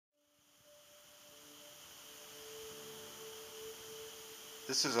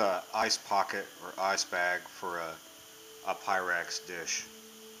This is a ice pocket or ice bag for a Pyrex dish.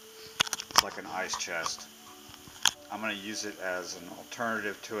 It's like an ice chest. I'm going to use it as an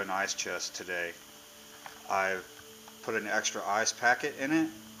alternative to an ice chest today. I've put an extra ice packet in it,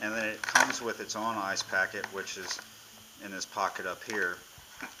 and then it comes with its own ice packet, which is in this pocket up here.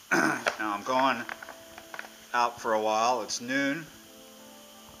 Now I'm going out for a while. It's noon,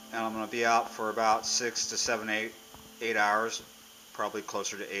 and I'm going to be out for about 6 to 7, 8 hours, probably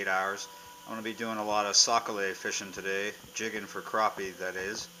closer to 8 hours. I'm going to be doing a lot of sac-a-lait fishing today, jigging for crappie, that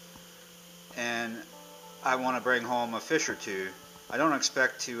is. And I want to bring home a fish or two. I don't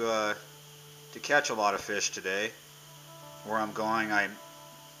expect to catch a lot of fish today. Where I'm going, I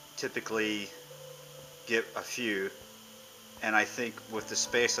typically get a few, and I think with the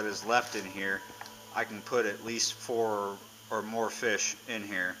space that is left in here, I can put at least 4 or more fish in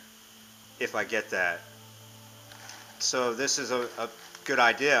here if I get that. So this is a good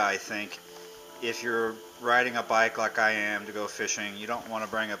idea, I think. If you're riding a bike like I am to go fishing, you don't want to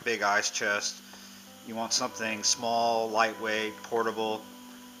bring a big ice chest. You want something small, lightweight, portable.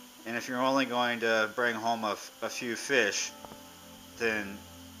 And if you're only going to bring home a few fish, then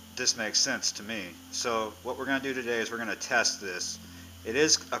this makes sense to me. So what we're going to do today is we're going to test this. It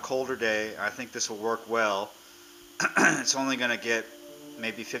is a colder day. I think this will work well. It's only going to get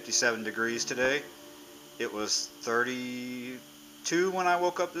maybe 57 degrees today. It was 32 when I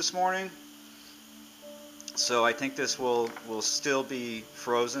woke up this morning. So I think this will still be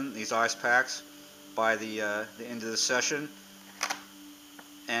frozen, these ice packs, by the end of the session.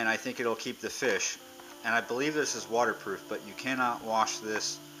 And I think it'll keep the fish. And I believe this is waterproof, but you cannot wash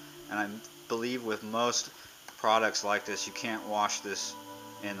this. And I believe with most products like this, you can't wash this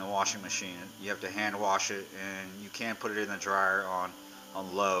in the washing machine. You have to hand wash it, and you can't put it in the dryer on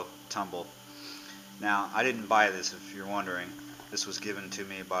low tumble. Now, I didn't buy this, if you're wondering. This was given to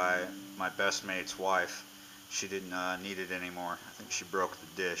me by my best mate's wife. She didn't need it anymore. I think she broke the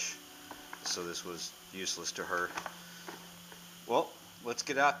dish, so this was useless to her. Well, let's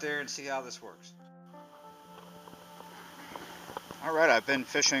get out there and see how this works. Alright, I've been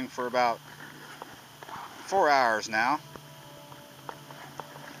fishing for about 4 hours now.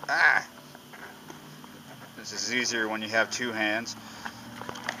 This is easier when you have 2 hands.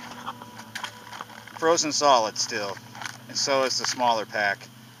 Frozen solid still, and so is the smaller pack.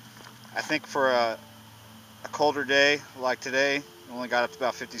 I think for a colder day like today, only got up to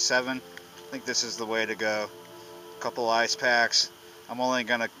about 57. I think this is the way to go. A couple ice packs. I'm only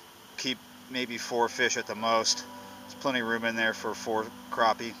going to keep maybe 4 fish at the most. There's plenty of room in there for 4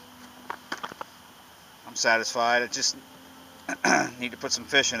 crappie. I'm satisfied. I just need to put some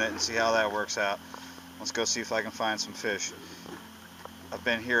fish in it and see how that works out. Let's go see if I can find some fish. I've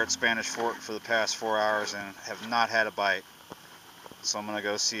been here at Spanish Fork for the past 4 hours and have not had a bite. So I'm going to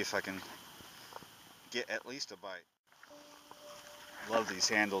go see if I can get at least a bite. Love these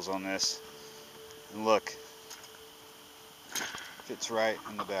handles on this. And look, fits right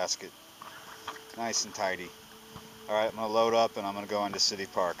in the basket. Nice and tidy. Alright, I'm going to load up and I'm going to go into City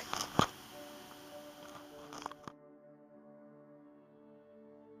Park.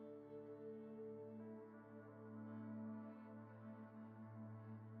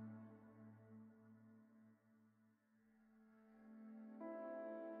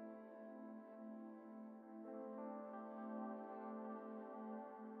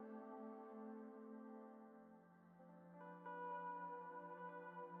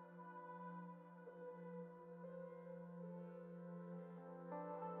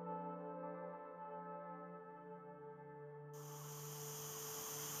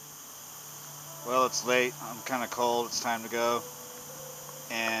 Well, it's late. I'm kind of cold. It's time to go.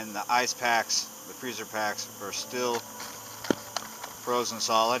 And the ice packs, the freezer packs, are still frozen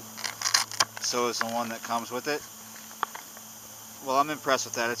solid. So is the one that comes with it. Well, I'm impressed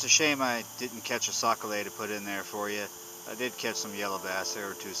with that. It's a shame I didn't catch a sac-a-lait to put in there for you. I did catch some yellow bass. They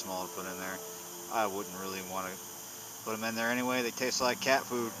were too small to put in there. I wouldn't really want to put them in there anyway. They taste like cat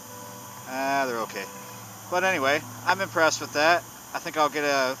food. They're okay. But anyway, I'm impressed with that. I think I'll get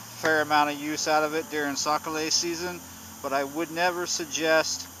a fair amount of use out of it during sac-a-lait season, but I would never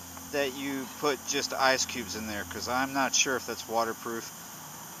suggest that you put just ice cubes in there, because I'm not sure if that's waterproof.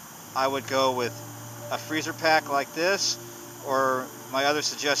 I would go with a freezer pack like this, or my other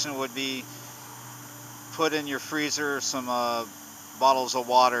suggestion would be put in your freezer some bottles of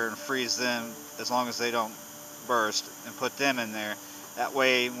water and freeze them as long as they don't burst, and put them in there. That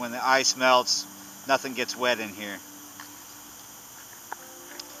way when the ice melts, nothing gets wet in here.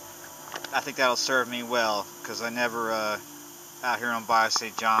 I think that'll serve me well, because I never, out here on Bio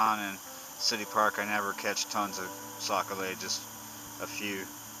St. John and City Park, I never catch tons of sac-a-lait. Just a few.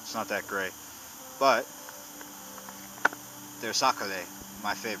 It's not that great. But they're sakale,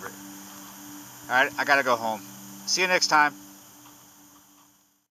 my favorite. Alright, I gotta go home. See you next time.